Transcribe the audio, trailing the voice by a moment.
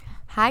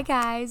Hi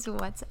guys,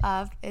 what's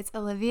up? It's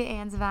Olivia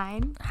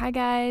Ansvine. Hi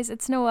guys,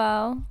 it's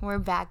Noelle. We're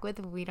back with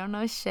We Don't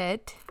Know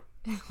Shit.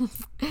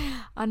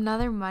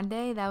 Another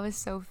Monday. That was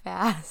so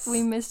fast.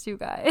 We missed you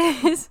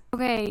guys.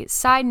 Okay,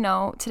 side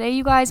note, today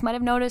you guys might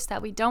have noticed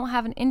that we don't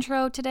have an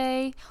intro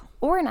today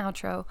or an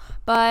outro,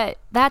 but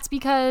that's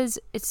because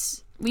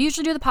we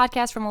usually do the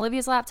podcast from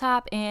Olivia's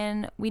laptop,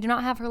 and we do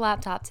not have her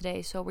laptop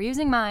today, so we're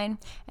using mine,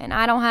 and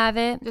I don't have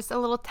it. Just a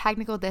little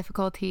technical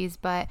difficulties,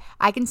 but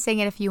I can sing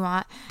it if you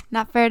want.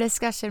 Not fair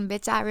discussion,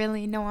 bitch. I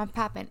really know I'm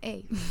popping.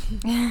 Hey.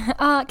 Can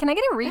I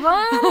get a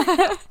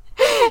rewind?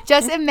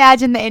 Just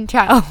imagine the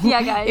intro.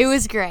 Yeah, guys. It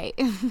was great.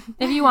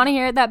 If you want to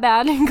hear it that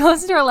bad, go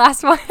listen to our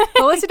last one.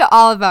 Go listen to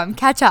all of them.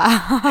 Catch up.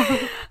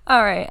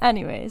 All right,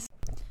 anyways.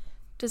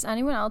 Does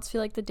anyone else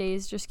feel like the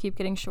days just keep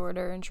getting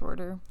shorter and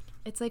shorter?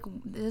 It's like,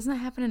 doesn't that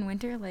happen in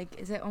winter? Like,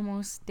 is it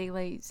almost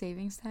daylight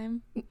savings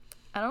time?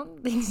 I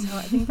don't think so.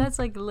 I think that's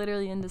like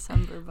literally in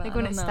December. But Like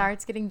when it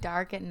starts getting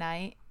dark at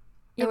night.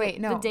 Yeah, Oh,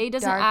 wait, no. The day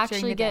doesn't dark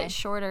actually during the day. get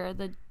shorter.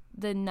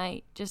 The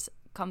night just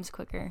comes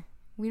quicker.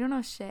 We don't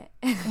know shit.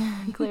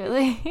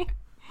 Clearly.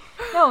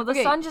 No, the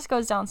Okay. sun just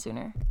goes down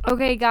sooner.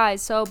 Okay,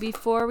 guys. So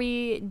before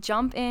we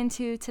jump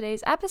into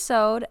today's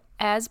episode,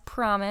 as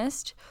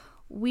promised,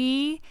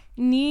 we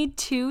need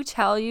to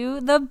tell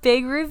you the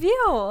big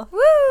reveal.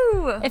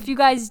 Woo! If you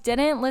guys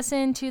didn't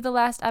listen to the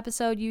last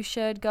episode, you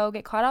should go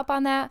get caught up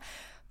on that.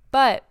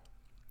 But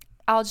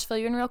I'll just fill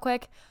you in real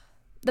quick.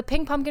 The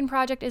Pink Pumpkin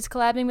Project is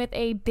collabing with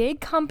a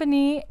big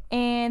company,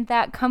 and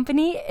that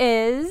company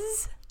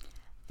is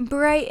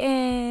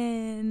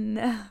Brighton.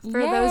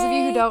 For those of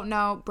you who Yay! don't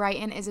know,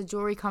 Brighton is a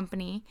jewelry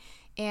company,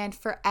 and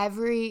for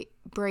every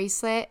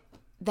bracelet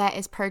that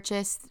is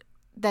purchased,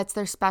 that's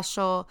their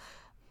special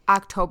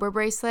October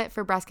bracelet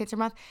for Breast Cancer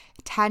Month,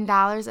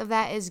 $10 of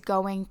that is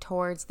going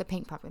towards the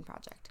Pink Pumpkin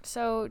Project.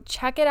 So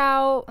check it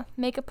out.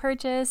 Make a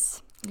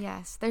purchase.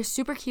 Yes, they're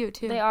super cute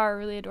too. They are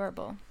really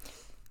adorable.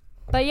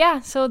 But yeah,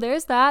 so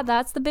there's that.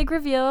 That's the big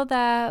reveal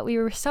that we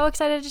were so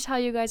excited to tell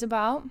you guys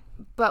about.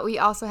 But we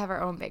also have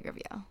our own big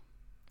reveal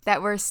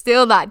that we're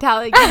still not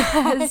telling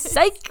you.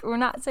 Psych! We're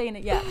not saying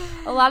it yet.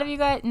 A lot of you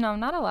guys, no,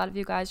 not a lot of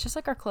you guys, just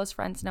like our close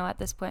friends know at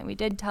this point. We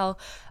did tell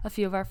a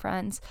few of our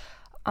friends,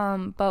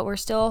 but we're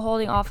still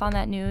holding off on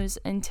that news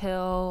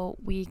until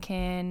we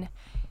can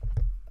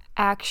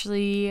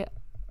actually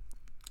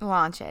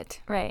Launch it.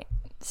 right.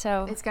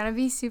 So It's going to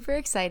be super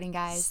exciting,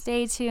 guys.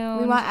 stay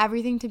tuned. We want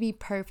everything to be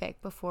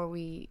perfect before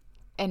we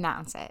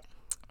announce it.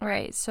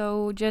 Right,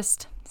 so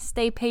just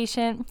stay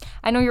patient.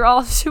 I know you're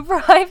all super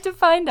hyped to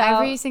find out.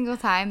 Every single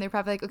time, they're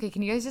probably like, okay,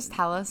 can you guys just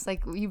tell us?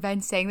 Like, you've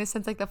been saying this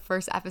since, like, the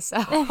first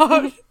episode.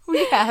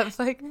 We have,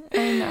 like.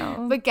 I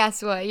know. But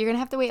guess what? You're going to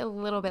have to wait a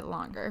little bit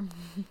longer.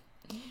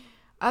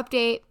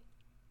 Update.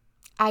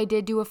 I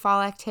did do a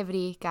fall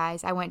activity,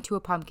 guys. I went to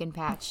a pumpkin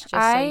patch. Just so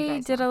you I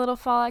guys did know. a little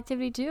fall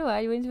activity too.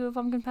 I went to a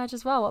pumpkin patch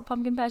as well. What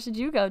pumpkin patch did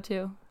you go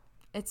to?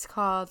 It's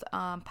called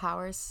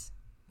Powers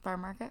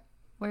Farm Market,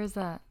 Where's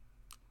that?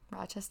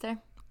 Rochester,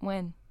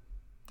 When?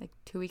 like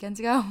 2 weekends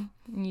ago.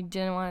 You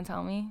didn't want to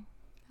tell me?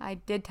 I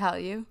did tell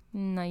you.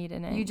 No, you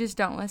didn't. You just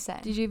don't listen.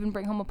 Did you even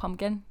bring home a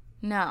pumpkin?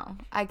 No,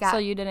 I got. So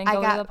you didn't I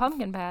go got- to the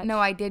pumpkin patch? No,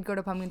 I did go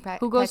to pumpkin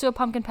patch. Who goes to a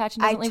pumpkin patch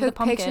and I doesn't leave the took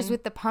pumpkin? pictures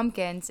with the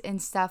pumpkins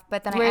and stuff,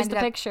 but then I Where's ended the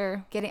up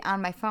picture? getting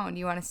on my phone. Do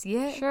you want to see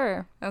it?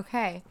 Sure.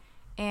 Okay.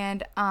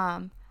 And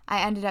I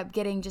ended up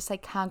getting just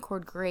like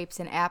Concord grapes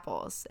and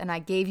apples, and I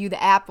gave you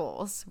the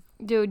apples.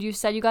 Dude, you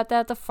said you got that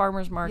at the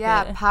farmer's market.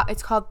 Yeah,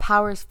 it's called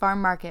Powers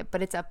Farm Market,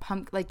 but it's a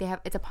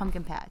it's a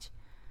pumpkin patch.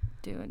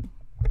 Dude.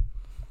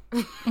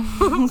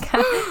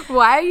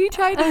 Why are you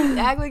trying to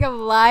act like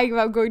I'm lying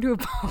about going to a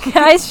pumpkin?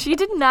 Guys, she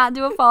did not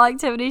do a fall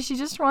activity. She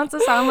just wants to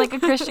sound like a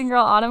Christian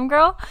girl, autumn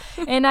girl.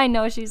 And I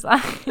know she's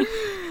lying.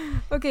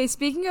 Okay,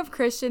 speaking of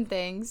Christian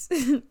things,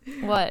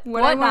 What?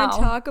 what I want now?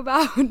 to talk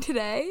about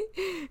today.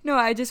 No,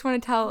 I just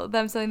want to tell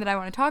them something that I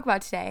want to talk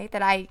about today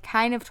that I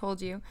kind of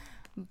told you,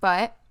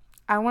 but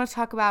I want to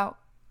talk about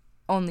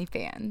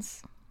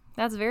OnlyFans.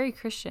 That's very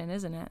Christian,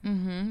 isn't it?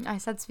 I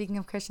said speaking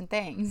of Christian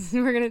things.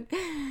 We're gonna.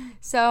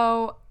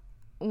 So,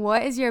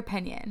 what is your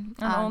opinion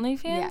On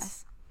OnlyFans?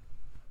 Yes.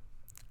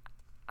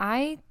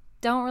 I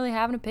don't really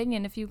have an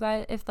opinion. If you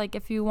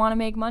want to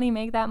make money,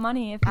 make that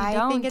money. If you I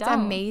don't, think it's don't.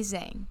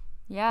 amazing.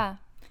 Yeah.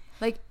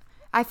 Like,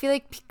 I feel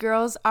like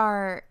girls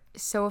are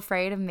so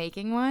afraid of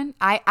making one.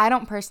 I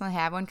don't personally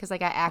have one because,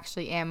 like, I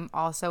actually am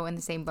also in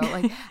the same boat.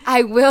 Like,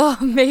 I will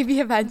maybe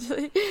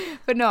eventually.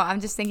 But no, I'm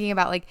just thinking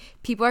about, like,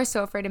 people are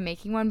so afraid of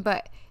making one.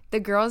 But the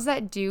girls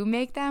that do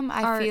make them,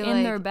 I feel in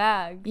like. their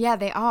bag. Yeah,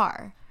 they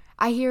are.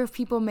 I hear of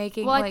people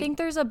making, Well, like. I think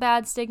there's a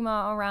bad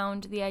stigma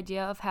around the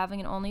idea of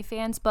having an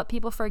OnlyFans, but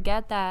people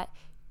forget that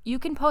you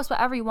can post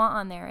whatever you want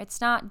on there.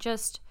 It's not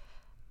just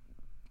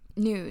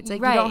nudes.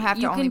 Like, right. you don't have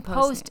to you only can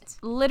post nudes.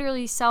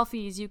 literally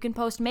selfies. You can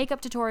post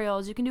makeup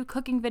tutorials. You can do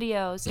cooking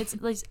videos. It's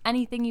like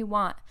anything you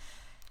want.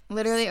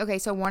 Literally, okay,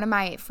 so one of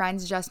my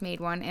friends just made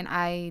one, and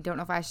I don't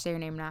know if I should say her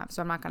name or not,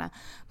 so I'm not gonna.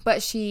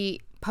 But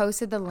she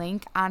posted the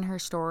link on her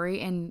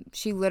story, and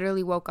she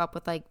literally woke up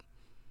with, like,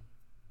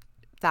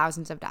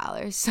 thousands of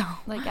dollars. So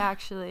Like,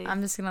 actually.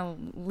 I'm just gonna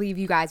leave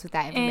you guys with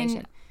that information.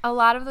 And a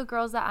lot of the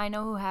girls that I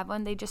know who have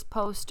one, they just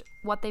post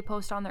what they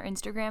post on their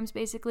Instagrams,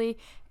 basically,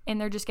 and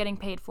they're just getting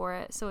paid for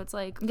it. So it's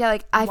like, Yeah,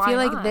 like I why feel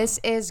like not? this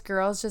is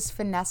girls just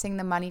finessing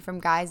the money from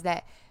guys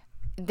that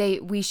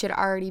we should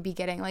already be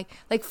getting.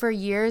 Like for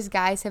years,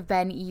 guys have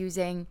been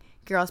using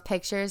girls'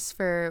 pictures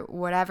for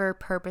whatever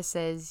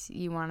purposes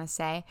you want to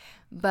say,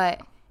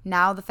 but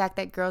now the fact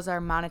that girls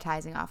are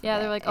monetizing off yeah, of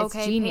it, they're like, it's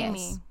okay, genius. pay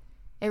me.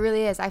 It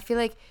really is. I feel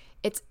like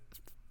it's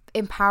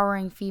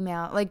empowering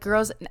female, like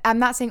girls. I'm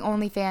not saying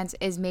OnlyFans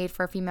is made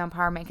for female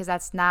empowerment, because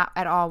that's not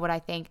at all what I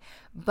think,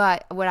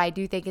 but what I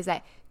do think is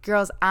that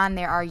girls on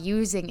there are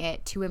using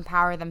it to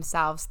empower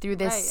themselves through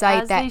this Right,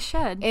 site as that they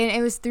should. and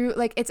it was through,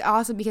 like, it's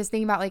awesome because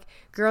think about, like,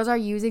 girls are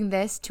using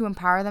this to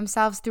empower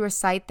themselves through a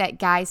site that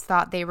guys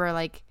thought they were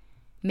like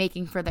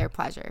making for their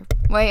pleasure.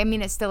 Well, I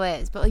mean, it still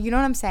is, but like, you know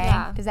what I'm saying?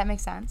 Yeah. Does that make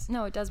sense?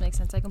 No, it does make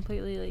sense. I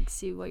completely like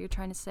see what you're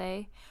trying to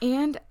say.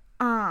 And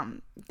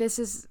this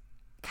is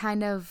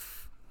kind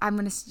of,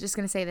 just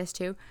gonna say this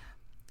too.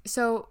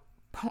 So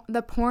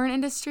the porn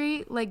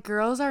industry, like,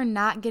 girls are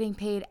not getting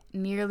paid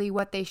nearly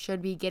what they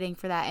should be getting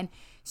for that. And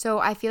so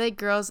I feel like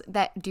girls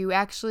that do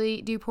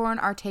actually do porn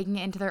are taking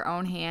it into their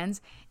own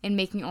hands and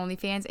making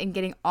OnlyFans and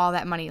getting all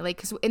that money. Like,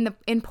 because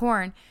in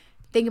porn,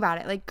 think about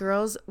it, like,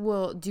 girls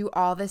will do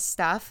all this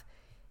stuff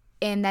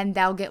and then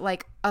they'll get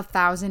like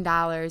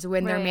 $1,000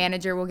 when their Right.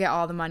 manager will get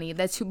all the money.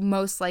 That's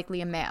most likely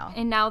a male.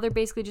 And now they're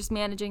basically just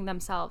managing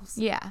themselves.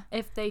 Yeah.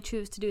 If they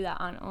choose to do that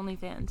on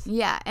OnlyFans.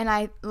 Yeah, and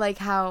I like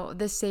how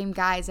the same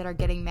guys that are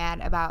getting mad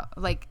about,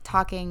 like,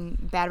 talking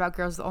bad about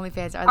girls with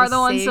OnlyFans are the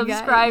ones same guys-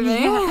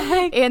 subscribing.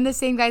 Yeah. And the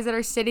same guys that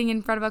are sitting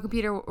in front of a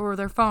computer or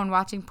their phone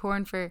watching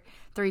porn for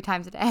 3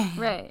 times a day.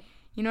 Right.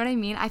 You know what I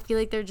mean? I feel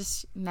like they're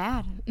just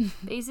mad.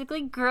 Basically,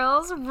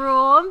 girls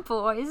rule and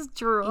boys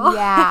drool.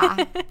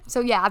 Yeah. So,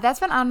 yeah, that's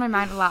been on my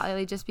mind a lot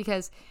lately, just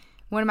because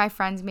one of my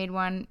friends made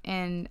one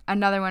and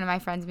another one of my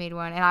friends made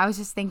one. And I was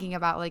just thinking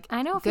about, like,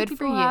 I know a few good for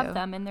people you. have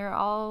them, and they're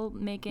all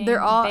making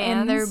They're all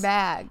in their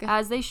bands, bag,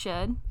 as they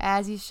should.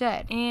 as you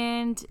should.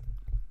 And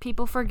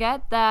people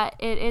forget that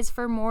it is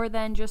for more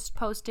than just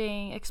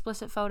posting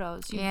explicit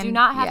photos. You do And-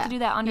 not have yeah. to do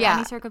that under Yeah.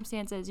 any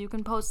circumstances. You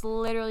can post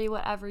literally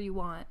whatever you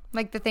want.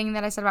 Like the thing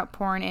that I said about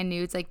porn and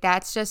nudes, like,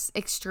 that's just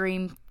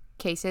extreme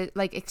cases,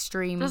 like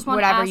extreme Just one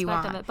whatever aspect you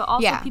want. of it. But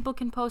also, yeah. people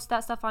can post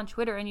that stuff on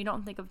Twitter, and you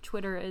don't think of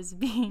Twitter as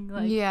being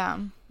like, Yeah.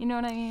 you know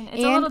what I mean?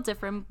 It's a And little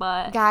different,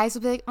 but Guys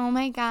will be like, oh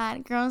my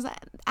God, girls,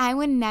 I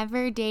would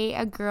never date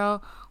a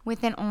girl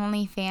with an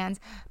OnlyFans.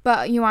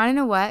 But you want to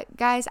know what,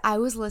 guys? I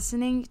was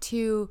listening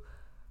to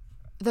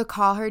the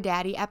Call Her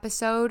Daddy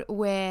episode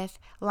with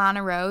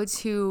Lana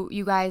Rhoades, who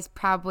you guys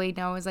probably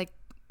know is like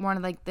one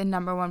of like the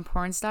 #1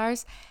 porn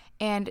stars.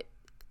 And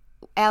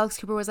Alex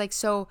Cooper was like,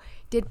 so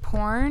did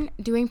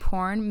doing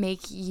porn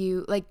make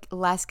you, like,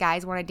 less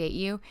guys want to date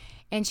you?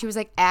 And she was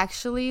like,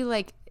 actually,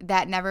 like,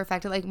 that never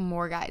affected, like,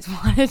 more guys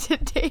wanted to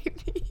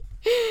date me.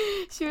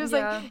 She was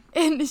Yeah. like,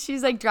 and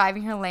she's like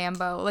driving her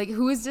Lambo. Like,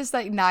 who is just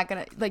like not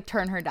gonna like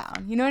turn her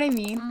down? You know what I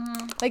mean?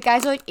 Like,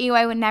 guys are like, ew,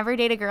 I would never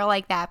date a girl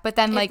like that. But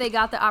then, if like, they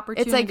got the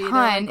opportunity, it's like, they're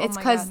hun, oh it's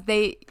my because God.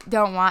 they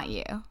don't want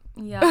you.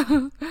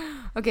 Yeah.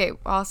 Okay,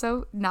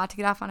 also, not to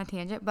get off on a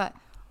tangent, but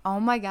oh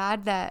my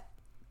God, that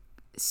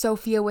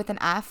Sophia with an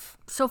F.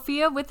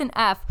 Sophia with an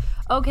F.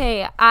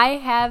 Okay, I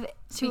have to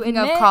Speaking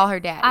admit, of Call Her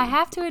Daddy. I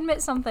have to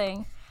admit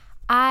something.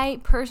 I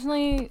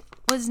personally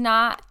was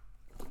not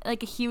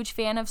like a huge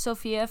fan of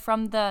Sophia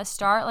from the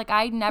start. Like,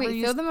 I never Wait,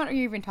 used. fill them out, or are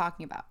you even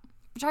talking about?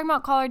 We're talking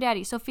about Call Her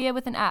Daddy. Sophia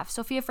with an F.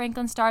 Sophia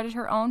Franklin started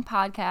her own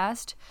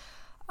podcast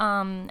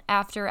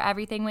after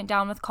everything went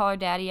down with Call Her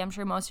Daddy. I'm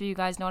sure most of you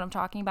guys know what I'm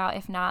talking about.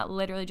 If not,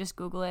 literally just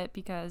Google it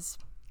because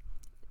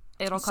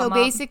it'll come So up.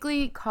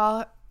 basically,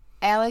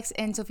 Alex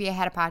and Sophia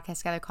had a podcast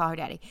together, Call Her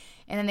Daddy.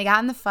 And then they got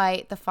in the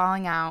fight, the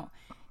falling out.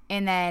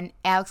 And then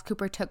Alex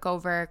Cooper took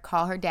over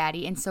Call Her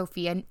Daddy, and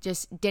Sophia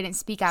just didn't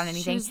speak on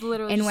anything. was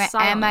literally and went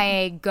silent.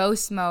 MIA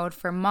ghost mode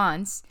for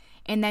months.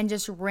 And then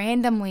just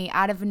randomly,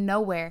 out of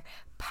nowhere,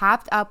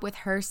 popped up with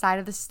her side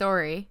of the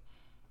story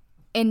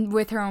and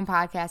with her own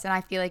podcast. And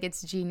I feel like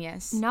it's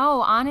genius.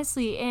 No,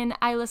 honestly, and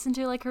I listened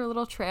to like her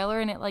little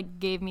trailer, and it like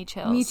gave me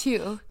chills. Me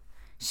too.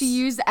 She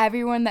used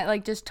everyone that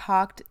like just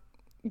talked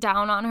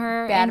Down on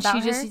her, bad and about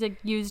she just her? like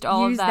used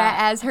all Use of that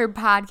that. as her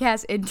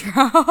podcast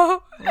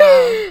intro.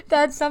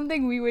 That's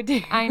something we would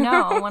do. I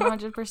know,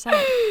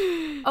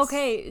 100%.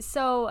 Okay,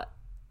 so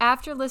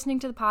after listening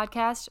to the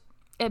podcast,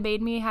 it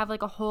made me have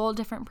like a whole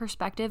different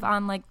perspective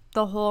on like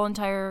the whole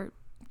entire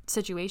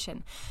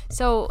situation.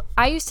 So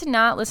I used to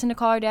not listen to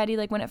Call Her Daddy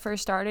like when it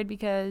first started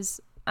because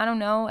I don't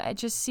know, it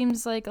just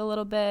seems like a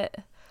little bit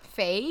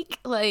Fake?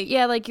 Like,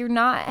 yeah, like you're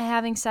not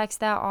having sex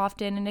that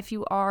often, and if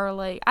you are,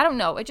 like, I don't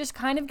know, it just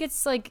kind of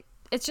gets like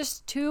it's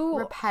just too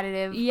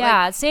repetitive.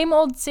 yeah, same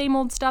old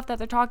stuff that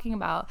they're talking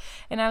about.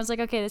 And I was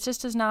like, okay, this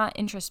just does not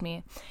interest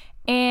me.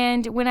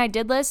 And when I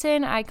did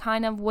listen, I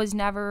kind of was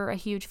never a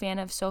huge fan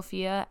of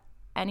Sophia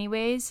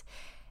anyways.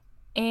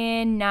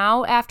 And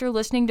now after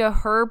listening to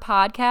her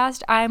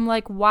podcast, I'm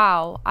like,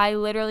 wow, I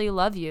literally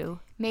love you.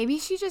 Maybe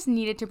she just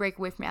needed to break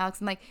away from Alex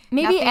and like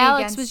maybe nothing Alex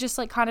against- was just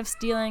like kind of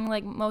stealing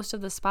like most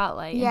of the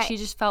spotlight, Yeah. and she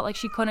just felt like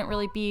she couldn't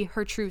really be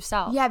her true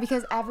self. Yeah,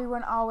 because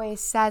everyone always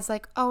says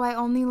like, oh, I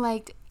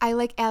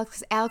like Alex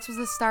because Alex was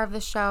the star of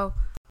the show.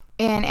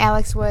 And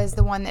Alex was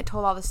the one that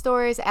told all the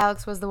stories.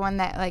 Alex was the one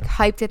that like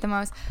hyped it the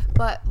most.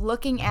 But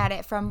looking at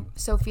it from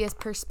Sophia's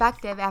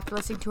perspective after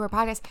listening to her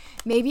podcast,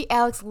 maybe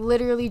Alex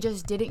literally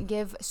just didn't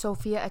give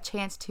Sophia a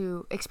chance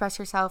to express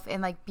herself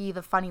and like be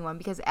the funny one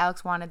because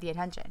Alex wanted the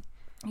attention.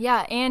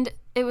 Yeah, and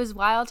it was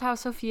wild how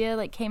Sophia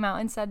like came out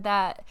and said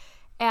that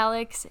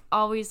Alex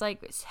always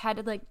like had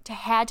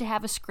to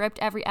have a script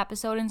every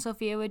episode, and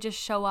Sophia would just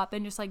show up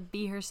and just like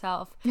be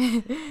herself.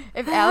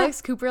 If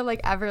Alex Cooper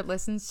like ever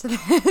listens to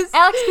this,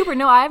 Alex Cooper,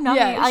 no, I have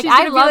nothing. yeah, Like she's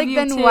I gonna love be like, you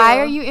then too. why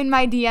are you in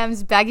my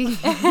DMs begging me?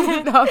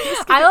 No, I'm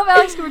just I love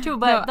Alex Cooper too,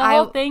 but No, the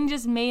whole thing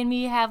just made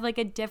me have like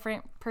a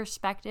different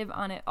perspective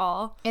on it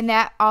all. And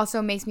that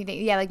also makes me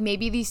think, yeah, like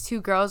maybe these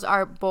two girls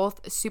are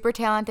both super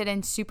talented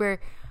and super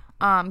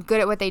good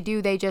at what they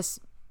do. They just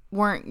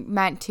weren't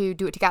meant to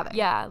do it together.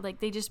 Yeah, like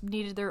they just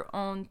needed their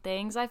own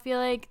things. I feel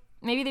like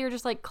maybe they were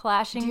just like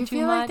clashing Do you too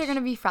feel much. like they're gonna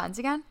be friends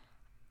again?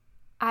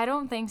 I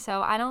don't think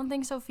so. I don't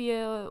think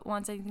Sophia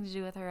wants anything to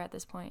do with her at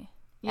this point.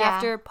 Yeah.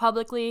 After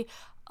publicly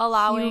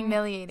allowing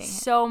Humiliating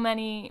so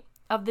many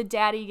of the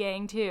daddy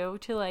gang too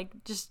to like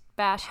just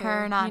bash her.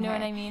 Turn on You know her.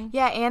 what I mean?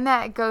 Yeah, and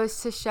that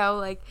goes to show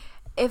like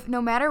if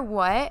no matter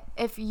what,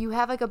 if you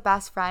have like a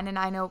best friend, and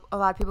I know a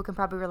lot of people can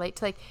probably relate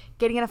to like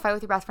getting in a fight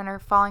with your best friend or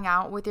falling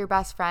out with your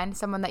best friend,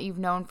 someone that you've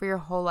known for your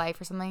whole life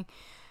or something,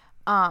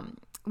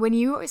 when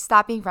you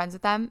stop being friends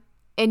with them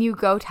and you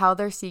go tell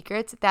their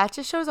secrets, that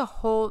just shows a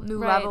whole new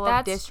level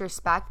of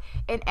disrespect.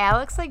 And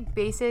Alex like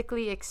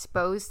basically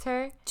exposed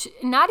her,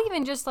 Not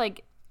even just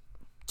like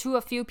to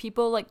a few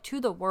people, like to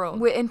the world.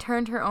 and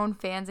turned her own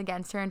fans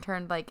against her and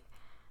turned like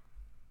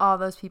all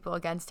those people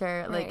against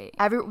her. Right.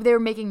 Like they were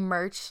making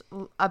merch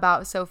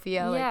about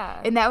Sophia. Like,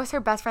 Yeah. and that was her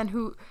best friend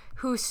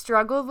who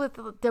struggled with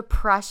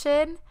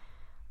depression,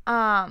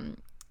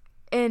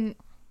 and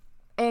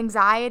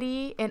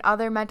anxiety and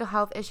other mental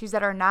health issues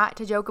that are not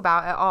to joke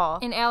about at all.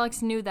 And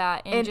Alex knew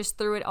that and just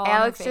threw it all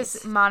Alex in her face.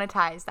 just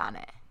monetized on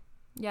it.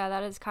 Yeah,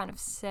 that is kind of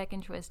sick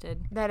and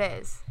twisted. That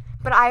is.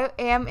 But I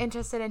am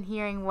interested in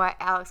hearing what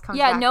Alex comes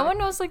Yeah, back no with. one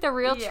knows like the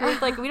real Yeah.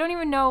 truth. Like we don't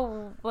even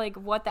know like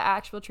what the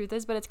actual truth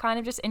is, but it's kind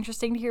of just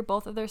interesting to hear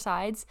both of their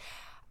sides.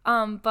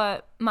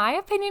 But my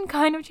opinion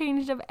kind of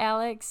changed of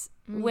Alex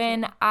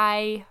when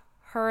I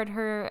heard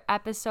her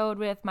episode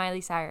with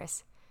Miley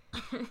Cyrus.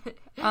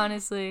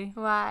 Honestly.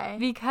 Why?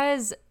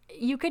 Because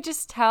you could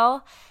just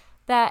tell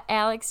that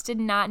Alex did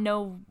not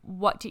know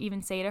what to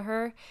even say to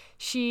her.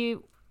 She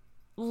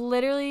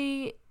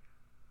literally...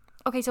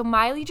 Okay, so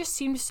Miley just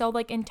seemed so,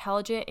 like,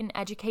 intelligent and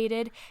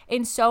educated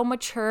and so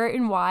mature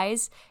and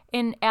wise.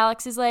 And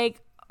Alex is like,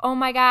 oh,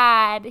 my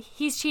God,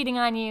 he's cheating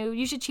on you.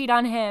 You should cheat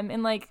on him.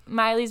 And, like,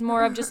 Miley's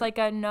more of just, like,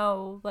 a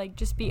no, like,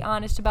 just be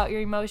honest about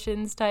your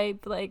emotions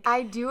type. Like,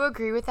 I do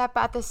agree with that,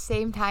 but at the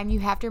same time,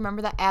 you have to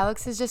remember that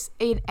Alex is just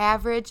an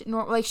average,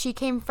 like, she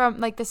came from,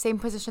 like, the same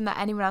position that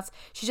anyone else.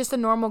 She's just a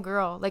normal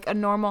girl, like,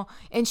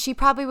 and she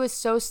probably was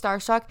so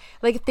starstruck.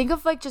 Like, think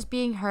of, like, just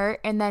being her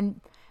and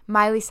then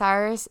Miley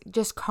Cyrus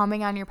just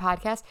coming on your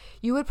podcast.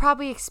 You would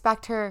probably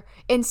expect her,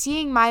 and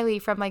seeing Miley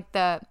from, like,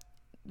 the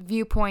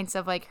viewpoints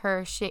of, like,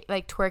 her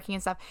like twerking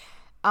and stuff,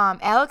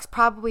 Alex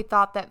probably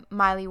thought that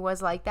Miley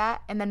was like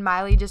that, and then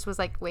Miley just was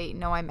like, wait,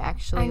 no, I'm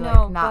actually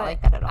like not like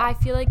that at all. I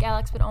feel like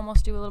Alex would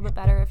almost do a little bit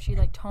better if she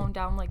like toned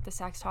down like the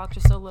sex talk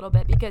just a little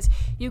bit, because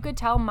you could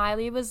tell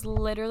Miley was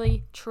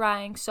literally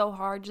trying so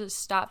hard to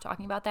stop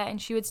talking about that,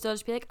 and she would still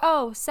just be like,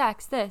 oh,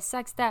 sex this,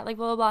 sex that, like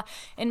blah blah blah,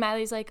 and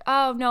Miley's like,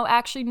 oh no,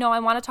 actually no,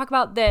 I want to talk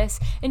about this,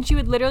 and she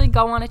would literally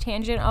go on a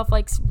tangent of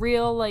like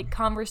real like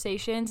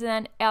conversations, and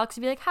then Alex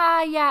would be like,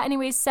 hi, yeah,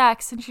 anyways,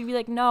 sex, and she'd be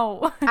like,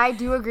 no. I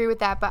do agree with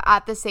that, but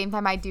at the same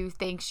time, I do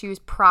think she was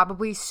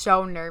probably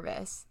so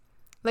nervous.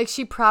 Like,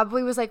 she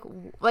probably was like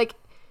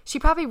she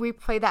probably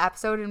replayed the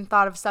episode and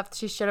thought of stuff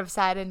she should have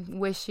said and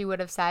wish she would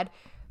have said.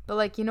 But,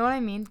 like, you know what I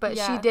mean? But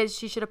Yeah.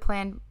 she should have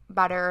planned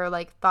better or,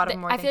 like, thought of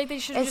more I things. feel like they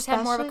should have just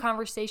had more of a Especially-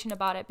 conversation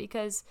about it,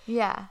 because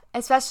Yeah.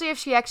 Especially if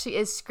she actually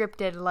is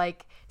scripted,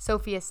 like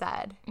Sophia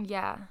said.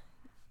 yeah.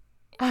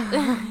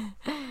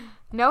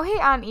 No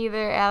hate on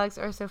either Alex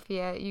or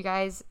Sophia. You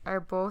guys are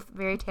both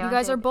very talented. You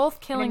guys are both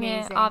killing it.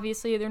 amazing.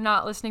 Obviously, they're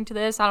not listening to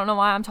this. I don't know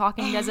why I'm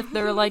talking as if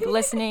they're like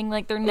listening,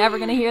 like they're never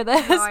gonna hear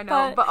this. No, I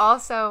know. But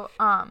also,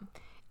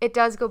 it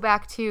does go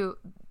back to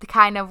the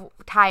kind of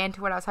tie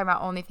into what I was talking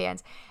about,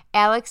 OnlyFans.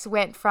 Alex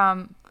went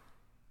from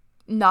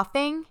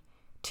nothing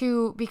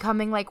to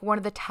becoming like one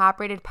of the top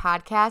rated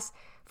podcasts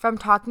from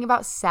talking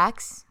about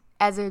sex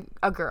as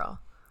a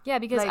girl. Yeah,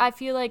 because Like- I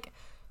feel like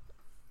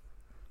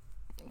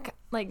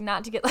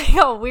not to get like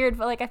all weird,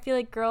 but like I feel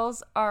like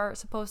girls are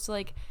supposed to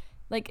like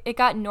it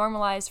got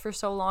normalized for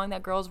so long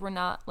that girls were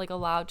not like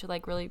allowed to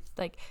like really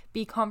like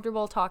be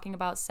comfortable talking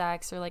about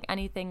sex or like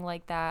anything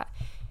like that.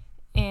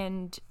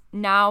 And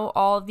now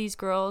all of these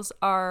girls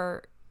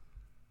are...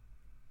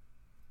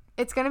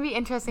 It's going to be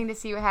interesting to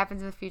see what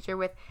happens in the future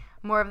with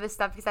more of this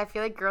stuff because I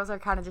feel like girls are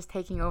kind of just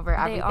taking over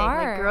everything.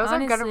 are, Like girls are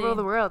gonna honestly. rule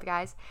the world,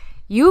 guys.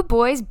 You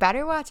boys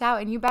better watch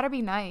out and you better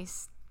be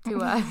nice to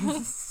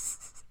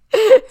us.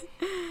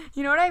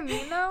 You know what I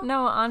mean though?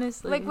 No,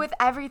 honestly. Like with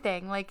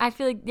everything. Like I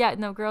feel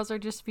like, girls are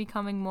just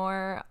becoming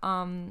more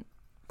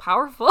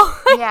powerful.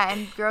 yeah,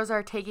 and girls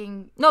are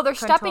taking No, they're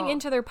stepping control.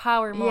 into their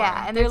power more.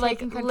 Yeah, and they're they're like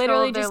taking control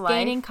literally of their just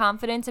gaining life.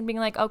 confidence and being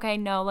like, okay,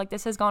 no, like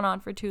this has gone on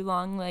for too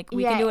long. Like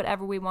we Yeah. can do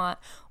whatever we want,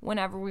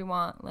 whenever we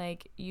want.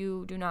 Like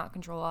you do not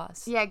control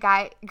us. Yeah,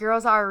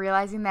 girls are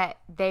realizing that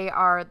they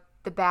are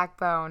the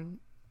backbone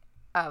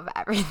of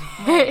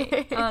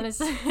everything.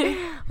 Honestly.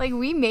 Like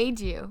we made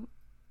you.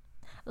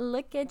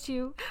 Look at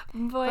you,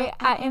 boy,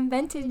 I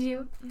invented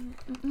you.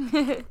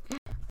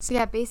 So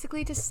yeah,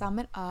 basically to sum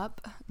it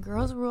up,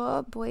 girls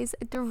rule, boys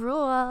the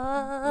rule.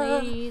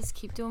 Ladies,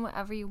 keep doing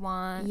whatever you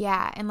want.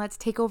 Yeah, and let's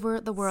take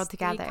over the world Stay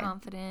together.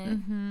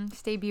 confident.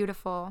 Stay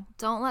beautiful.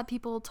 Don't let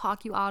people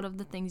talk you out of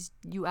the things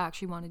you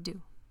actually want to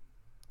do.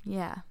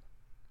 Yeah.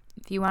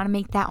 If you want to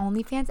make that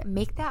OnlyFans,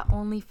 make that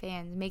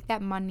OnlyFans. Make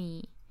that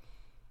money.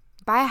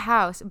 Buy a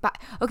house.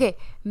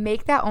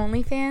 Make that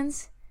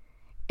OnlyFans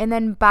and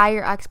then buy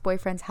your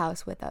ex-boyfriend's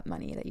house with that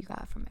money that you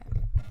got from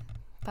it.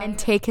 And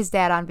take his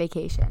dad on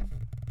vacation.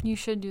 You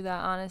should do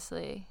that,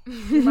 honestly.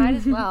 You might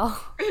as well.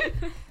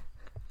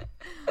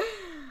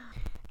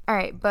 All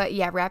right, but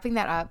yeah, wrapping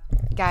that up,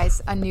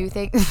 guys, a new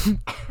thing.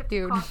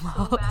 Dude,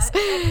 Malls.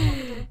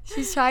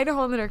 She's trying to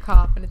hold in her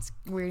cough and it's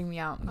weirding me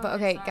out. But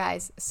okay, sorry.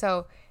 guys,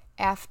 so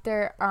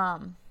after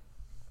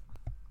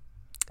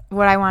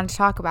what I wanted to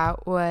talk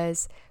about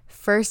was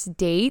first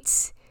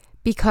dates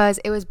because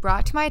it was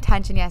brought to my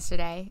attention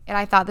yesterday and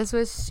I thought this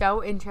was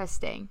so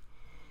interesting.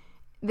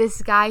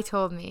 This guy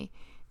told me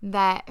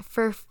that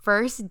for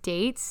first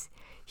dates,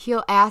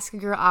 he'll ask a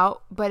girl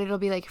out, but it'll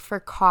be like for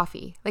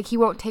coffee. Like he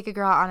won't take a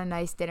girl out on a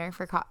nice dinner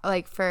for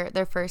for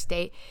their first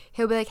date.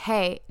 He'll be like,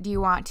 "Hey, do you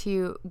want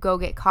to go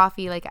get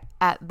coffee like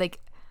at like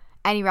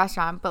any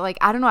restaurant?" But like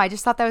I don't know, I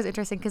just thought that was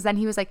interesting because then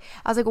I was like,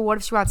 "Well, what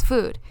if she wants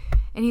food?"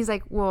 And he's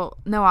like, "Well,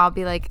 no, I'll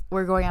be like,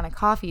 we're going on a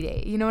coffee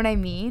date." You know what I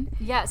mean?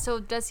 Yeah, so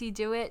does he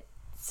do it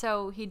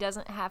so he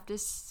doesn't have to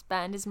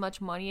spend as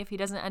much money if he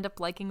doesn't end up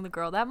liking the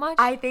girl that much?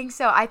 I think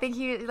so. I think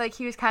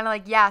he was kind of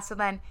like, yeah, so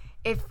then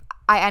if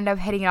I end up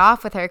hitting it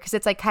off with her because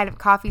it's like kind of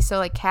coffee, so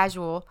like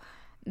casual,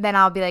 then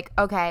I'll be like,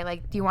 okay,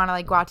 like do you want to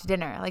like go out to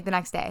dinner like the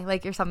next day,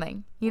 like or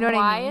something? You know what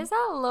I mean? Why is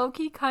that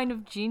low-key kind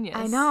of genius?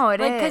 I know,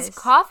 it like, is. because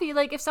coffee,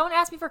 like if someone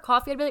asked me for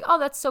coffee, I'd be like, oh,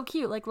 that's so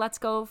cute. Like, let's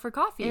go for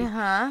coffee.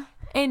 Uh-huh.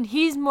 And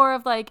he's more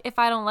of like, if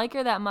I don't like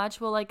her that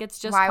much, well, like it's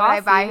just Why would coffee. I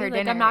buy her like,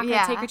 dinner? I'm not gonna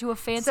Yeah. take her to a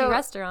fancy So-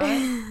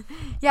 restaurant.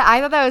 Yeah, I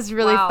thought that was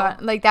really Wow.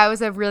 fun. Like that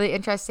was a really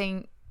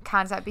interesting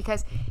concept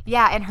because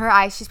yeah, in her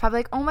eyes she's probably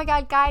like, "Oh my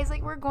god, guys,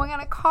 like we're going on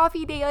a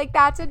coffee date. Like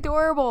that's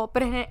adorable."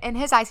 But in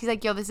his eyes he's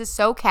like, "Yo, this is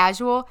so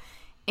casual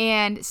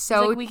and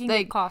so like, we can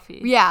get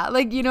coffee. Yeah,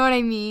 like you know what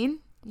I mean?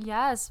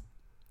 Yes.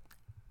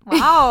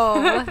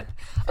 Wow.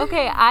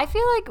 Okay, I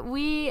feel like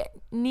we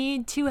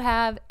need to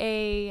have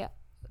a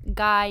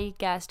guy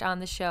guest on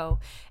the show,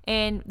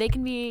 and they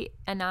can be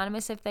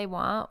anonymous if they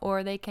want,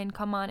 or they can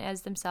come on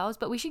as themselves,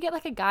 but we should get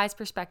like a guy's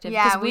perspective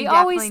Yeah, because we we definitely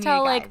always need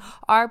tell a like guy.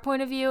 our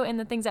point of view and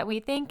the things that we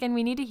think, and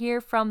we need to hear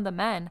from the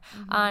men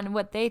on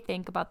what they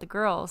think about the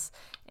girls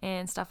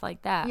and stuff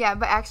like that. Yeah,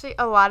 but actually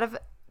a lot of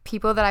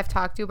people that I've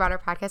talked to about our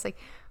podcast, like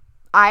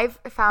I've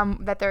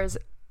found that there's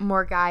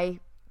more guy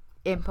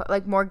input,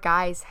 like more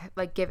guys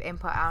like give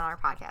input on our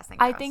podcast than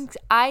I girls.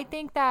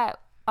 think that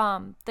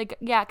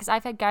because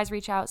I've had guys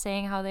reach out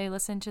saying how they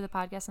listen to the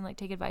podcast and like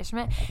take advice from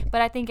it,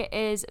 but I think it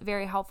is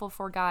very helpful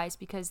for guys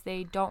because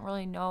they don't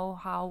really know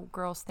how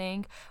girls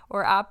think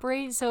or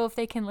operate, so if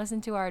they can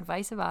listen to our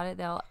advice about it,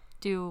 they'll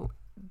do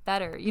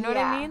better. You know what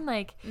I Yeah. mean?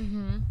 Like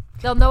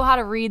they'll know how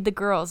to read the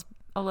girls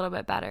a little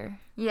bit better.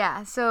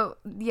 Yeah, so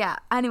yeah,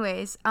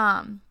 anyways,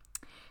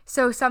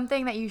 so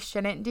something that you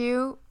shouldn't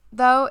do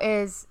though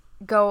is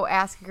go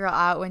ask a girl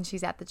out when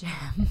she's at the gym.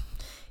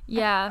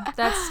 Yeah,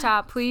 that's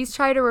top. Please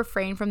try to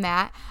refrain from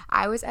that.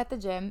 I was at the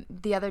gym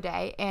the other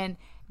day and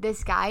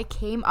this guy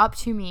came up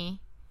to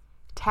me,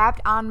 tapped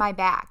on my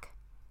back,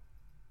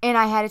 and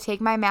I had to take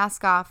my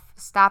mask off,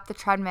 stop the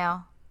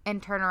treadmill,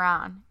 and turn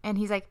around. And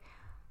he's like,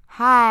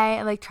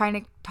 "Hi," like trying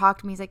to talk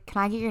to me. He's like,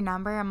 "Can I get your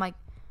number?" I'm like,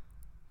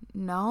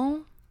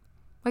 "No."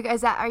 Like,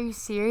 are you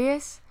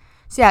serious?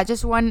 So yeah,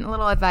 just one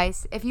little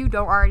advice. If you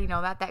don't already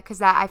know that because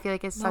that I feel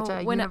like is such No,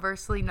 a when-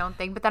 universally known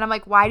thing. But then I'm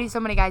like, why do so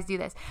many guys do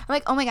this? I'm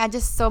like, oh my god,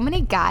 just so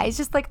many guys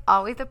just like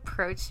always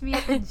approach me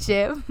at the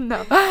gym.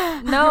 No.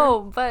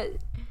 No, but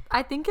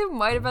I think it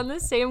might have been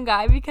the same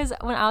guy because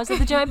when I was at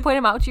the gym, I pointed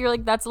him out to you. You're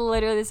like, that's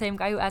literally the same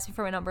guy who asked me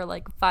for my number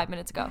like 5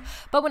 minutes ago.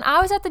 But when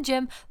I was at the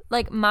gym,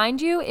 like,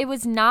 mind you, it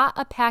was not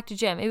a packed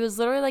gym. It was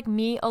literally like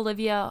me,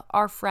 Olivia,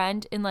 our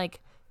friend, and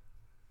like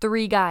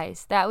 3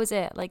 guys. That was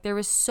it. Like, there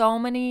was so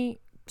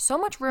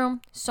much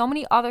room, so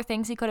many other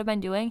things he could have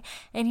been doing.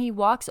 And he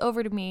walks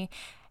over to me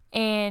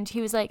and he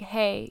was like,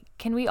 "Hey,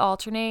 can we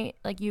alternate?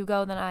 Like, you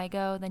go, then I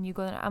go, then you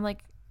go, then I'm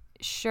like,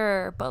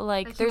 sure, but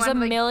like you there's wanna,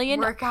 a like, million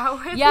work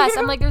out with yes,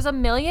 you? I'm like there's a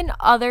million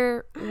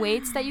other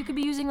weights that you could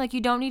be using. Like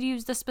you don't need to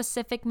use the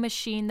specific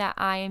machine that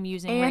I am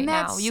using And right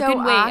that's now. You so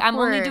can wait. I'm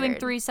only doing awkward.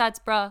 3 sets,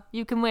 bruh.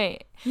 You can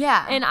wait.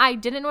 Yeah. And I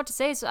didn't know what to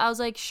say, so I was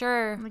like,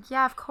 sure. I'm like,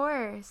 yeah, of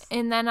course.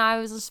 And then I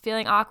was just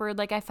feeling awkward,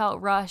 like I felt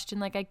rushed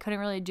and like I couldn't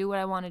really do what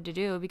I wanted to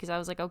do because I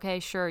was like, okay,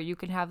 sure, you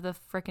can have the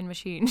freaking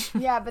machine.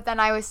 Yeah, but then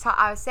I was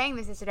saying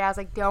this yesterday. I was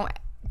like, don't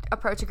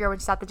approach a girl when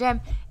she's at the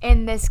gym.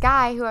 And this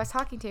guy who I was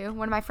talking to,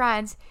 one of my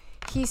friends,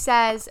 he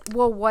says,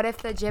 well, what if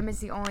the gym is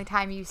the only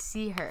time you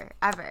see her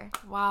ever?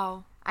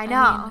 Wow. I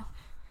know.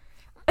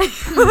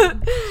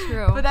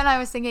 True. But then I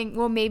was thinking,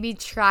 well, maybe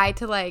try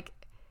to like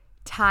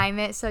time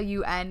it so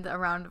you end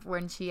around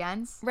when she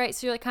ends. Right,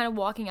 so you're like kind of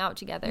walking out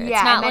together. Yeah,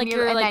 it's not and then like you're-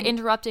 you're and like then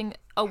interrupting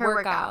a Her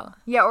workout.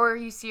 Yeah, or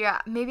you see her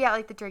maybe at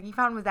like the drinking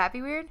fountain. Would that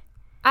be weird?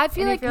 I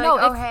feel And like if you're no,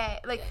 like, oh if, hey,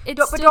 like, it'd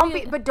but still don't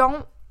be- but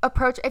don't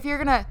approach if you're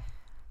gonna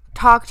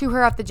talk to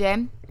her at the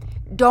gym.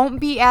 Don't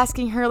be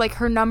asking her like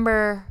her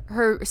number,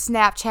 her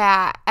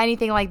Snapchat,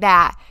 anything like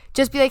that.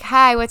 Just be like,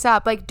 hi, what's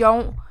up? Like,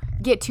 don't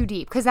get too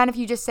deep, because then if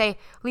you just say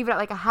leave it at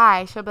like a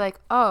hi, she'll be like,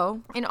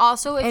 oh. And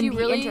also, if and you be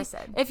really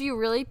interested. if you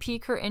really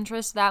pique her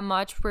interest that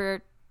much,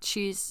 where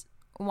she's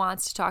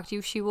wants to talk to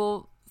you, she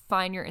will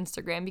find your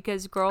Instagram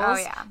because girls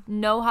yeah.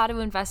 know how to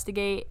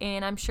investigate.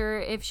 And I'm sure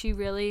if she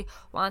really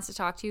wants to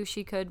talk to you,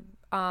 she could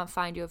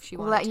find you if she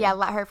wanted to.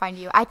 Let her find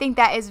you. I think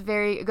that is a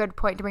very good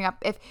point to bring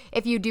up.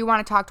 If you do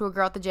want to talk to a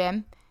girl at the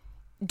gym,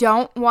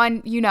 don't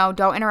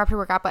interrupt her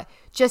workout, but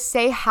just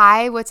say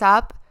hi, what's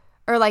up,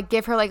 or like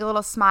give her like a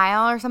little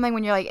smile or something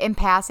when you're like in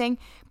passing,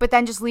 but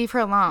then just leave her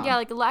alone. Yeah,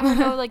 like let her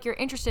know like you're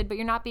interested, but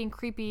you're not being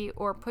creepy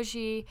or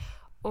pushy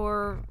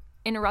or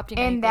interrupting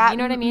anything. And that You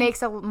know what I mean?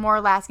 makes a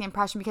more lasting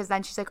impression, because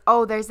then she's like,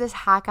 oh, there's this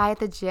hot guy at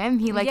the gym.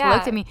 He like Yeah.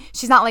 looked at me.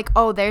 She's not like,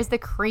 oh, there's the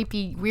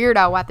creepy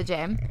weirdo at the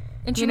gym.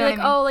 And she'd You be know like,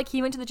 what I mean? oh, like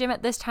he went to the gym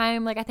at this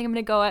time. Like I think I'm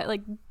gonna go at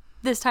like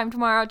this time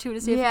tomorrow too to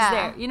see if Yeah.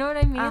 he's there. You know what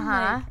I mean?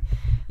 Uh-huh. Like,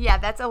 Yeah,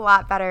 that's a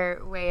lot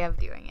better way of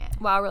doing it.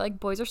 wow, we're like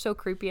boys are so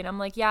creepy, and I'm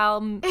like, yeah.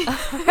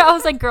 I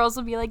was like, girls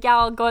will be like, yeah,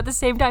 I'll go at the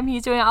same time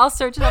he's doing it. I'll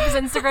search it up his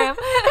Instagram.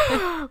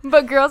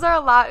 But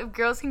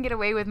girls can get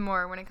away with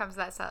more when it comes to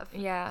that stuff.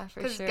 Yeah, for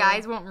Because sure.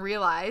 guys won't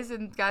realize,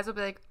 and guys will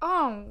be like,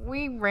 oh,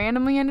 we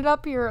randomly ended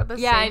up here at the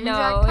Yeah, I same know.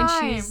 exact And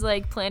time. she's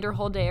like planned her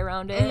whole day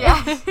around it.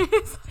 Yeah.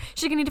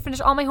 She's gonna need to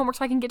finish all my homework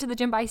so I can get to the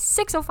gym by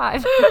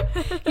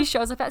 6:05. He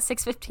shows up at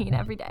 6:15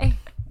 every day.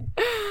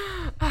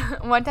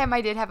 One time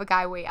I did have a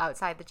guy wait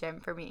outside the gym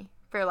for me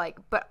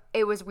but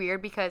it was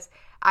weird because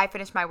I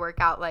finished my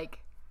workout like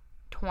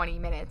 20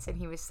 minutes and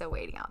he was still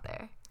waiting out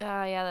there.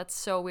 Yeah, that's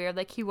so weird.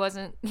 Like he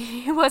wasn't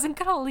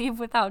gonna leave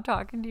without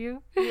talking to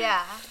you.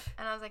 Yeah.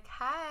 And I was like,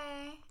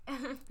 hi.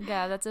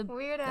 Yeah, that's a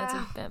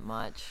Weirdo. bit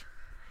much.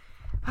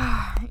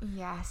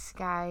 Yes,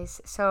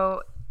 guys.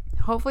 So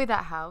hopefully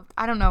that helped.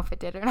 I don't know if it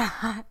did or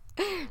not.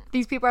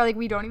 These people are like,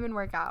 we don't even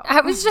work out.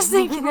 I was just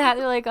thinking that.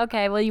 They're like,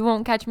 okay, well, you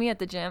won't catch me at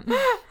the gym.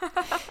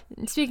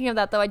 Speaking of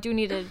that, though, I do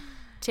need to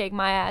take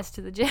my ass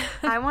to the gym.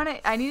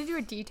 I need to do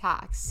a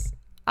detox.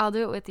 I'll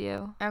do it with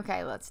you.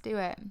 Okay, let's do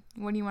it.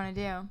 What do you want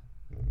to do?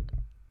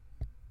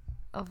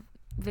 A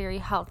very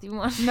healthy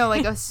one. No,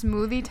 like a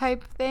smoothie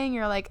type thing,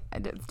 or like,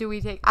 do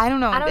we take? I don't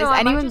know. I don't Is know.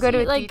 I might anyone just good eat,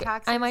 with like,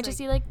 detoxes? I might just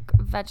eat like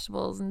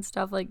vegetables and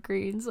stuff, like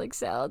greens, like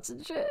salads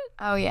and shit.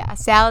 Oh yeah,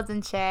 salads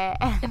and shit.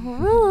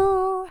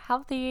 Woo,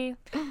 healthy.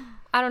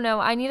 I don't know.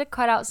 I need to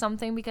cut out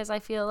something because I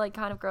feel like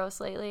kind of gross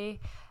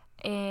lately.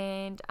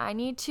 And I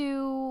need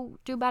to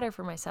do better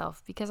for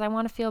myself because I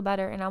want to feel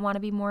better and I want to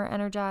be more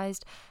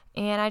energized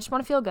and I just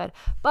want to feel good.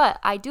 But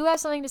I do have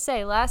something to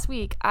say. Last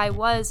week, I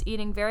was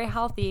eating very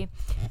healthy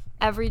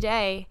every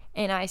day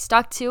and I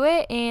stuck to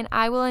it. And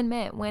I will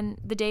admit, when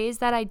the days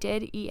that I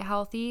did eat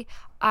healthy,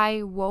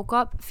 I woke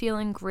up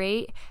feeling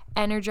great,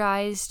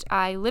 energized.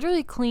 I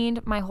literally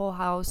cleaned my whole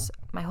house,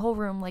 my whole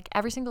room, like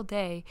every single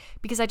day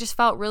because I just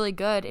felt really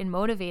good and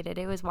motivated.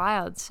 It was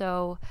wild.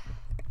 So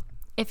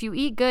if you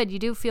eat good, you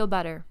do feel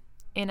better.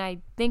 And I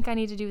think I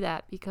need to do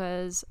that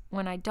because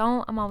when I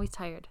don't, I'm always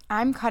tired.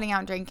 I'm cutting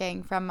out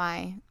drinking from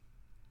my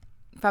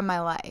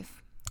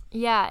life.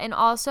 Yeah, and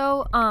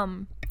also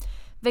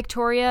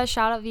Victoria,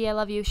 shout out V, I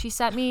love you. She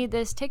sent me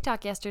this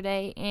TikTok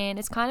yesterday and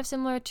it's kind of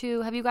similar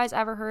to, have you guys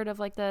ever heard of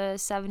like the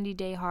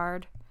 70-day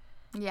hard?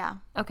 Yeah.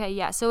 Okay,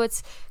 yeah. So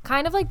it's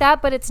kind of like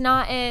that, but it's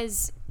not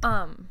as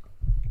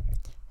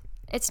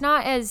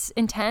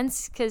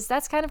intense cuz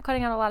that's kind of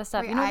cutting out a lot of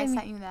stuff. Wait, You know what I I mean?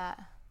 sent you that.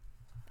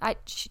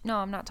 No,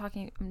 I'm not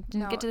talking. Didn't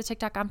No, get to the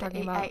TikTok I'm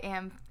talking about. I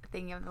am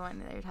thinking of the one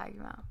that you're talking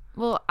about.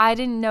 Well, I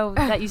didn't know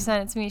that you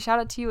sent it to me. Shout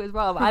out to you as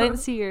well, but I didn't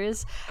see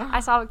yours. I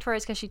saw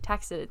Victoria's because she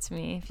texted it to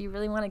me. If you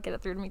really want to get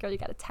it through to me, girl, you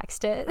got to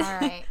text it. All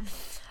right.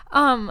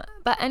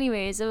 But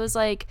anyways, it was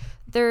like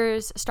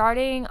there's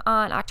starting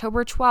on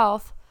October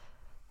 12th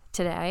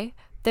today.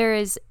 There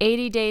is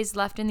 80 days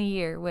left in the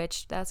year,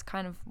 which that's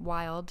kind of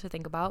wild to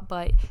think about,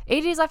 but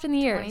 80 days left in the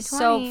year. 2020.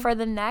 So for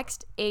the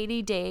next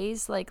 80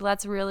 days, like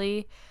let's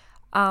really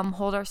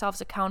hold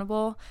ourselves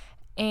accountable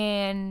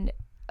and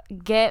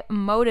get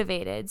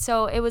motivated.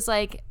 So it was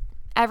like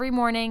every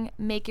morning,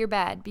 make your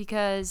bed,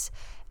 because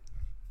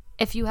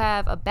if you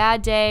have a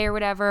bad day or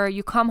whatever,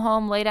 you come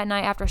home late at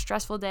night after a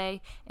stressful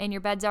day and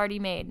your bed's already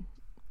made.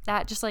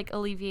 That just like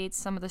alleviates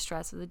some of the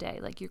stress of the day.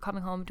 Like you're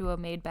coming home to a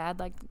made bed,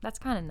 like that's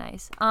kind of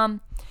nice.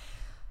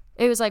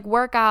 It was like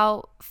work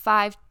out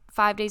five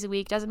days a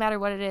week. Doesn't matter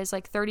what it is.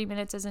 Like 30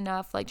 minutes is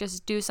enough. Like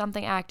just do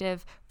something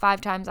active 5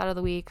 times out of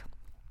the week.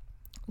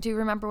 Do you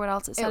remember what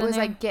else it said? It was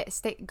in there?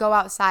 like go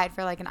outside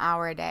for like an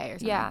hour a day or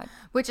something. Yeah.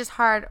 Which is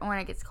hard when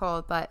it gets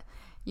cold, but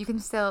you can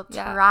still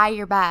try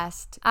your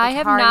best. I It's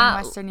have hard in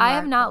not. Western New I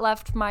have York, not but-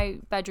 left my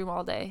bedroom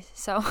all day.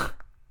 So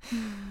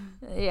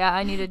yeah,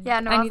 I needed. Yeah,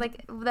 no, I was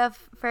like the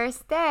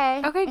first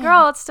day. Okay,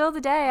 girl, it's still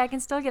the day. I can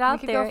still get out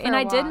could go there. for And a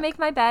I did walk. make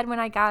my bed when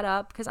I got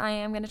up, because I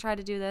am going to try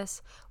to do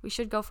this. We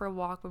should go for a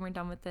walk when we're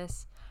done with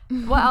this.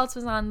 What else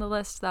was on the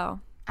list, though?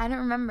 I don't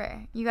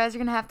remember. You guys are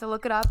gonna have to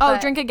look it up. Oh,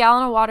 but- drink a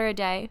gallon of water a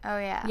day. Oh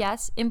yeah.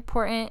 Yes,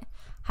 important.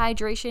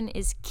 Hydration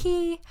is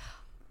key.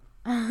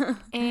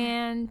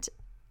 And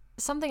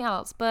something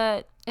else.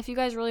 But if you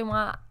guys really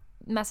want,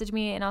 message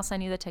me and I'll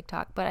send you the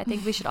TikTok. But I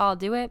think we should all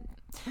do it,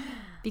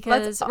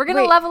 because we're going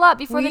to wait, level up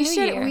before the new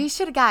should, year. We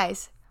should,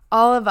 guys,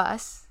 all of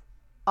us,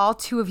 all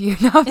 2 of you,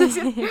 no, I'm just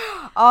kidding.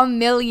 All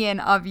million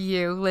of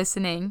you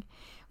listening,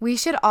 we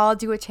should all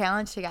do a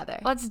challenge together.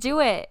 Let's do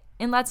it.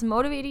 And let's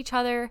motivate each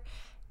other.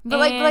 But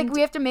like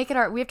we have to make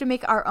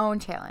our own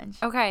challenge.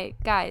 Okay,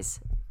 guys,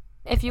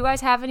 if you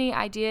guys have any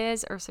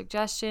ideas or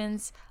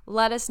suggestions,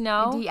 let us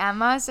know.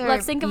 DM us or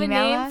Let's think of a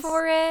email name us.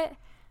 for it.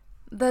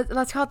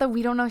 Let's call it the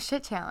We Don't Know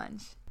Shit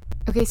Challenge.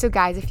 Okay, so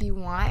guys, if you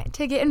want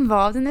to get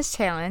involved in this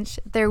challenge,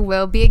 there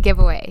will be a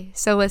giveaway.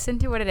 So listen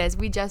to what it is.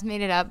 We just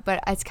made it up,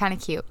 but it's kind of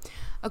cute.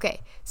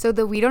 Okay, so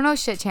the We Don't Know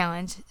Shit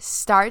Challenge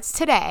starts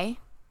today,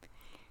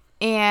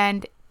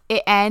 and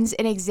it ends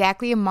in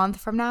exactly a month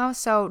from now.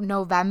 So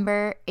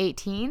November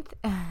 18th.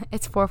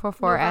 It's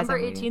 444 as November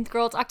I'm reading. 18th,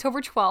 girl. It's October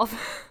 12th.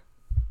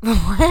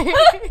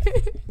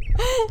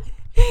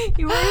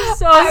 You were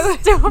so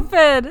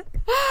stupid.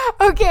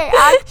 Okay,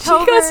 Because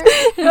October.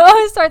 it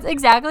only starts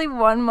exactly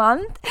 1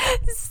 month.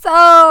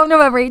 So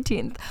November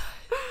 18th.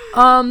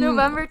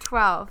 November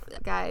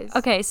 12th, guys.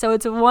 Okay, so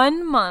it's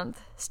 1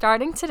 month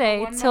starting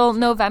today till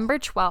November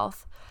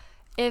 12th.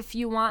 If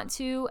you want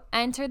to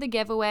enter the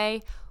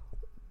giveaway,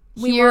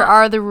 Here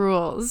are the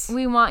rules.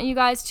 we want you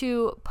guys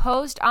to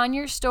post on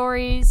your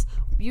stories,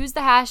 use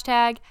the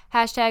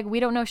hashtag We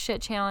Don't Know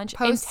Shit Challenge,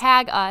 and Post-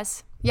 tag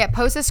us. Yeah,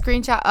 post a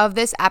screenshot of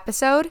this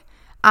episode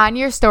on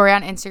your story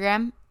on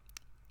Instagram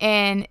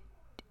and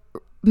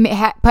put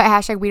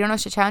hashtag We Don't Know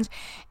Shit Challenge.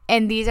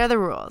 And these are the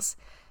rules.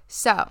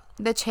 So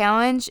the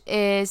challenge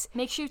is,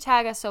 Make sure you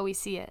tag us so we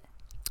see it.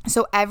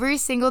 so every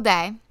single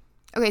day.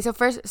 Okay, so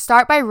first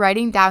start by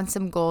writing down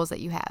some goals that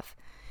you have.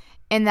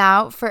 And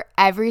now for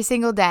every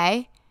single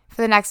day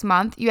for the next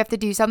month, you have to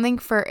do something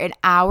for an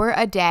hour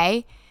a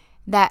day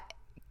that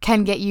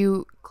can get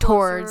you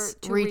towards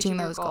to reaching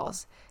your those goal.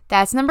 goals.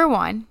 That's number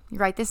 1. You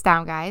write this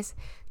down, guys.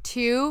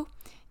 2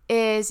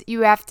 is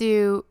you have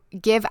to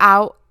give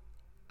out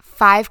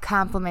 5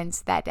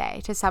 compliments that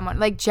day to someone,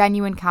 like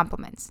genuine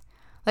compliments.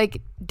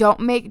 Like don't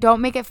make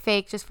it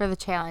fake just for the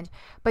challenge,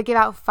 but give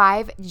out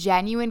 5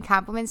 genuine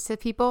compliments to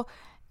people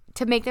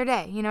to make their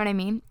day. You know what I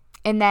mean?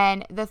 And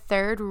then the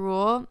third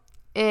rule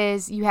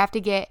is you have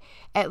to get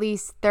at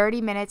least 30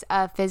 minutes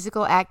of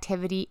physical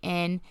activity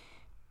in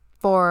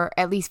for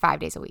at least 5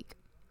 days a week.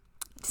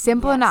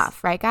 Simple Yes.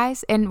 enough, right,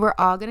 guys? And we're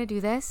all going to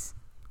do this,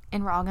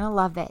 and we're all going to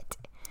love it.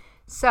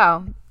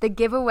 So the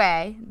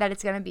giveaway that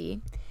it's going to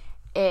be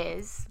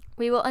is...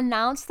 We will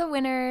announce the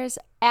winners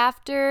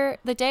after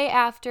the day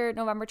after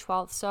November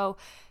 12th. So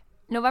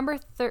November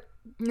 13th,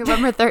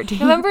 November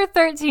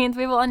 13th,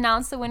 we will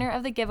announce the winner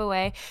of the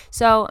giveaway.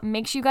 So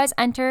make sure you guys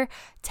enter,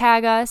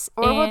 tag us.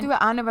 Or we'll do it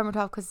on November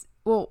 12th because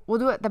we'll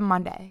do it the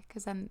Monday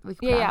because then we can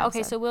put it on Yeah. the Okay,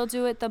 episode. so we'll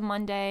do it the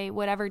Monday,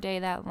 whatever day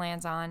that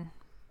lands on.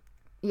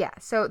 Yeah,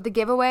 so the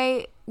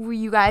giveaway,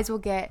 you guys will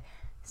get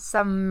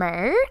some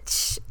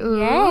merch.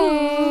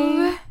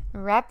 Yay.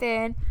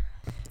 Reppin'.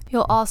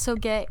 You'll also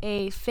get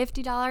a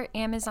 $50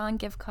 Amazon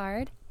gift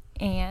card,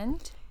 and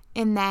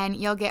then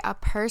you'll get a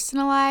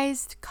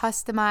personalized,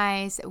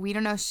 customized, We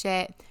Don't Know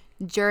Shit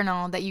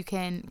journal that you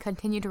can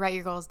continue to write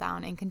your goals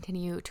down and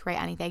continue to write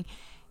anything.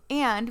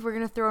 And we're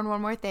going to throw in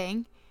one more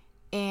thing,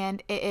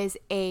 and it is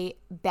a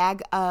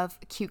bag of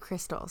cute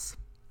crystals.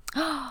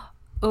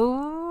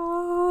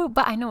 oh,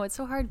 but I know it's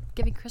so hard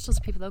giving crystals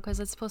to people though, because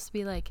it's supposed to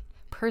be like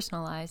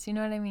personalized. You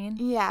know what I mean?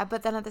 Yeah,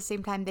 but then at the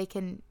same time, they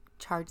can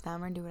charge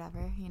them or do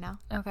whatever, you know?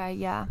 Okay,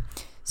 yeah.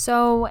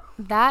 So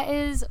that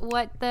is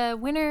what the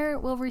winner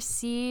will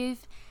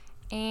receive.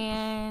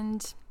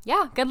 And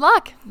yeah, good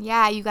luck.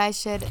 Yeah, you guys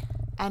should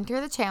enter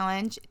the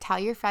challenge. Tell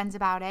your friends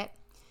about it.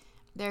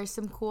 There's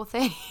some cool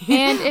things.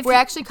 And if we're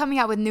actually coming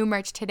out with new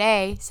merch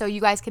today, so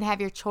you guys can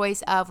have your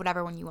choice of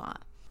whatever one you want.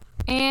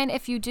 And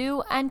if you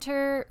do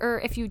enter,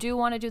 or if you do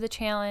want to do the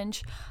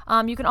challenge,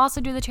 you can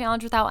also do the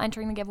challenge without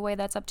entering the giveaway.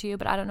 That's up to you,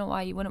 but I don't know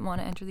why you wouldn't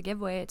want to enter the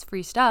giveaway. It's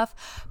free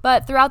stuff.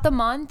 But throughout the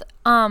month,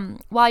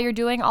 while you're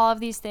doing all of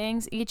these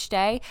things each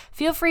day,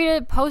 feel free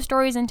to post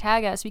stories and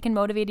tag us. We can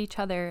motivate each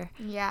other.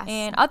 Yes.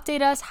 And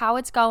update us how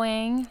it's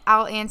going.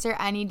 I'll answer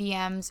any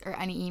DMs or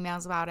any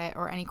emails about it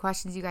or any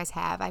questions you guys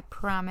have, I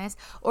promise.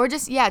 Or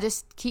just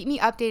keep me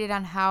updated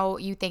on how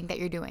you think that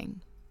you're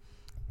doing.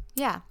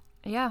 Yeah.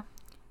 Yeah.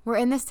 We're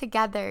in this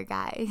together,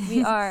 guys.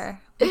 We are.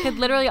 We could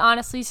literally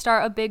honestly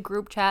start a big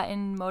group chat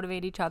and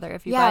motivate each other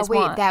if you guys want.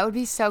 Yeah, wait, that would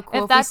be so cool If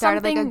if we that's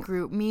started like a something-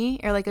 group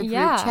meet or like a group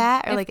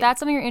chat or if like that's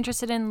something you're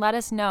interested in, let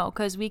us know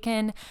because we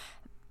can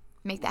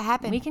make that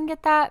happen.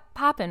 get that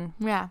popping.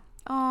 Yeah.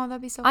 Oh, that'd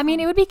be so I mean,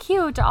 fun. it would be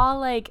cute to all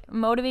like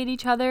motivate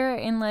each other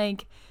and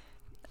like,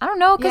 I don't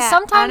know, because Yeah,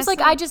 sometimes like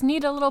honestly- I just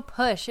need a little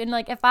push. And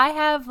like if I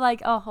have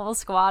like a whole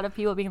squad of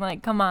people being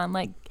like, come on,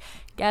 like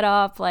get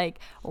up, like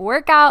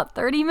work out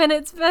 30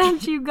 minutes,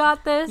 bench, you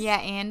got this. Yeah,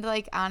 and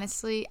like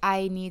honestly,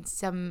 I need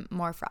some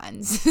more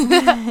friends.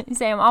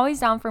 Say I'm always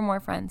down for more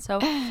friends. So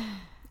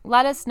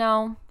let us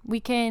know. We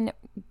can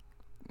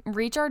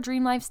reach our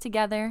dream lives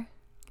together.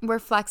 We're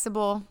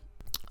flexible.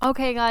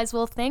 Okay, guys.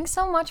 Well, thanks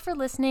so much for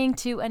listening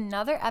to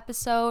another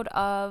episode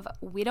of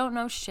We Don't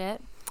Know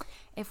Shit.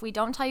 If we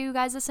don't tell you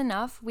guys this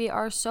enough, we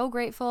are so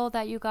grateful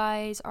that you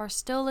guys are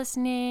still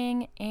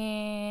listening.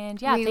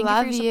 And yeah, We thank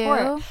love you for your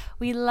support. you.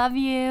 We love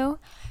you.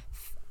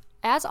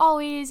 As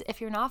always,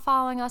 if you're not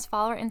following us,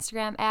 follow our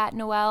Instagram at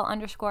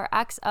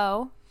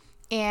Noelle_XO.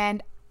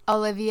 And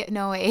Olivia,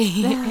 no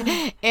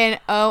wait, and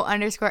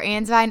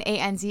O_Anzivine,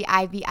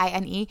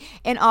 ANZIVINE.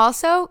 And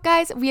also,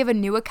 guys, we have a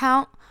new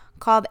account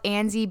called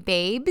Anzi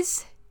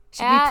Babes.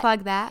 Should we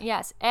plug that?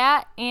 Yes,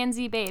 at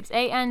Anzi Babes,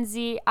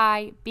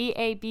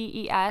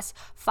 ANZIBABES.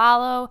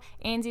 Follow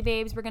Anzi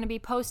Babes. We're going to be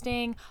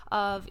posting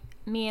of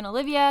me and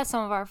Olivia,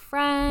 some of our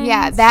friends.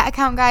 Yeah, that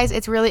account, guys,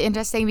 it's really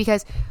interesting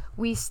because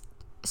we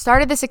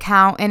started this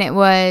account and it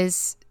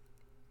was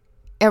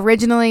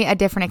originally a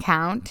different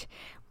account,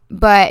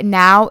 but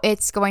now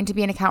it's going to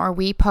be an account where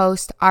we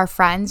post our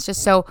friends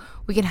just so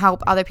we can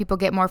help other people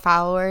get more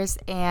followers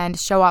and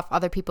show off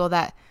other people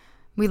that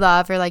we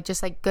love or like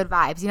just like good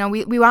vibes. You know,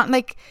 we want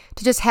like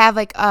to just have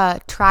like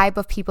a tribe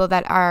of people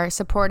that are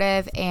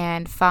supportive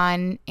and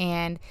fun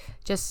and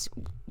just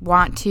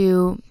want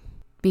to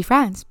be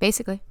friends,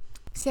 basically.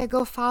 So yeah,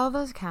 go follow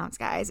those accounts,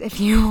 guys, if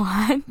you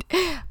want.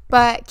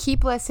 But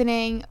keep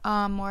listening.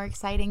 More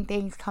exciting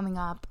things coming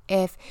up.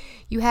 If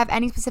you have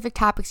any specific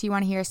topics you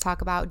want to hear us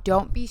talk about,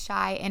 don't be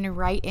shy and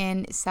write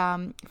in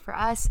some for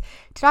us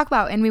to talk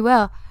about, and we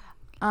will.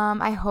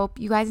 I hope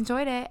you guys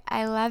enjoyed it.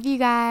 I love you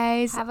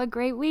guys. Have a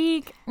great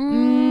week.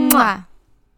 Mwah.